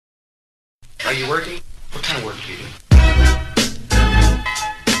Are you working? What kind of work do you do?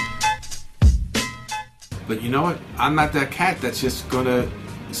 But you know what? I'm not that cat that's just gonna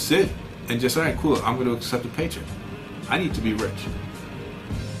sit and just, all right, cool, I'm gonna accept a paycheck. I need to be rich.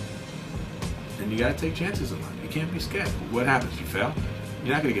 And you gotta take chances in life. You can't be scared. What happens? You fail?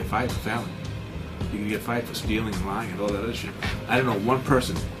 You're not gonna get fired for failing. You can get fired for stealing and lying and all that other shit. I don't know one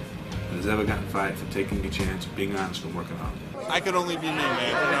person that has ever gotten fired for taking a chance, being honest, and working hard. I could only be me,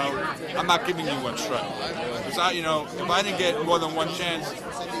 man. You know, I'm not giving you one strike. Because if I didn't get more than one chance,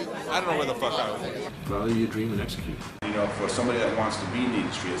 I don't know where the fuck I would be. Follow your dream and execute. You know, for somebody that wants to be in the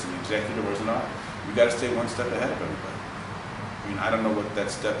industry as an executive or as an art, you got to stay one step ahead of everybody. I mean, I don't know what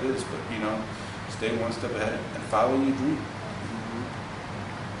that step is, but you know, stay one step ahead and follow your dream.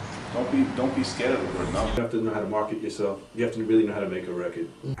 Don't be scared of the word no. You have to know how to market yourself. You have to really know how to make a record.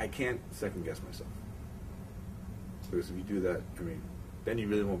 I can't second guess myself. Because if you do that, I mean, then you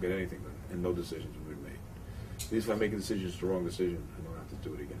really won't get anything done, and no decisions will be made. At least if I make a decision, it's the wrong decision, I don't have to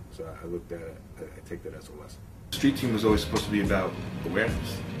do it again. So I looked at it, I take that as a lesson. The street team was always supposed to be about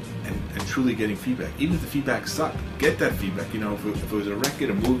awareness and truly getting feedback. Even if the feedback sucked, get that feedback. You know, if it was a record,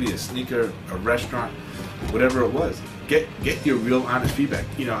 a movie, a sneaker, a restaurant, whatever it was, get your real honest feedback.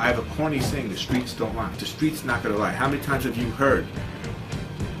 You know, I have a corny saying, the streets don't lie. The streets not gonna lie. How many times have you heard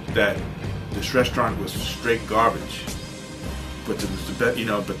that this restaurant was straight garbage, but it was the best, you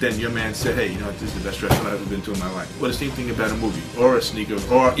know, but then your man said, hey, you know, this is the best restaurant I've ever been to in my life. Well, the same thing about a movie, or a sneaker,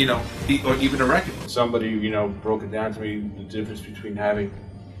 or, you know, or even a record. Somebody, you know, broke it down to me, the difference between having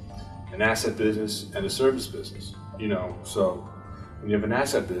an asset business and a service business, you know. So when you have an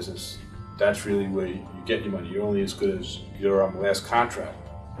asset business, that's really where you get your money. You're only as good as your last contract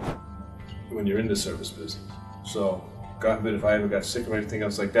when you're in the service business. So God forbid if I ever got sick or anything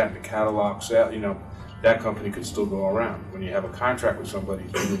else like that, and the catalog sale, you know, that company could still go around. When you have a contract with somebody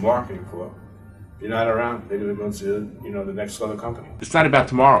to do marketing for, you're not around, they're going to go to, you know, the next other company. It's not about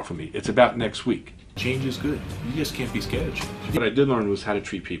tomorrow for me, it's about next week. Change is good. You just can't be scared of change. What I did learn was how to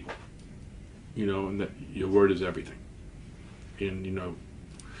treat people. You know, and that your word is everything. And you know,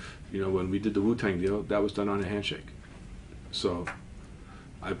 when we did the Wu-Tang deal, that was done on a handshake. So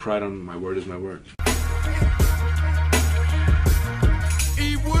I pride on my word is my word.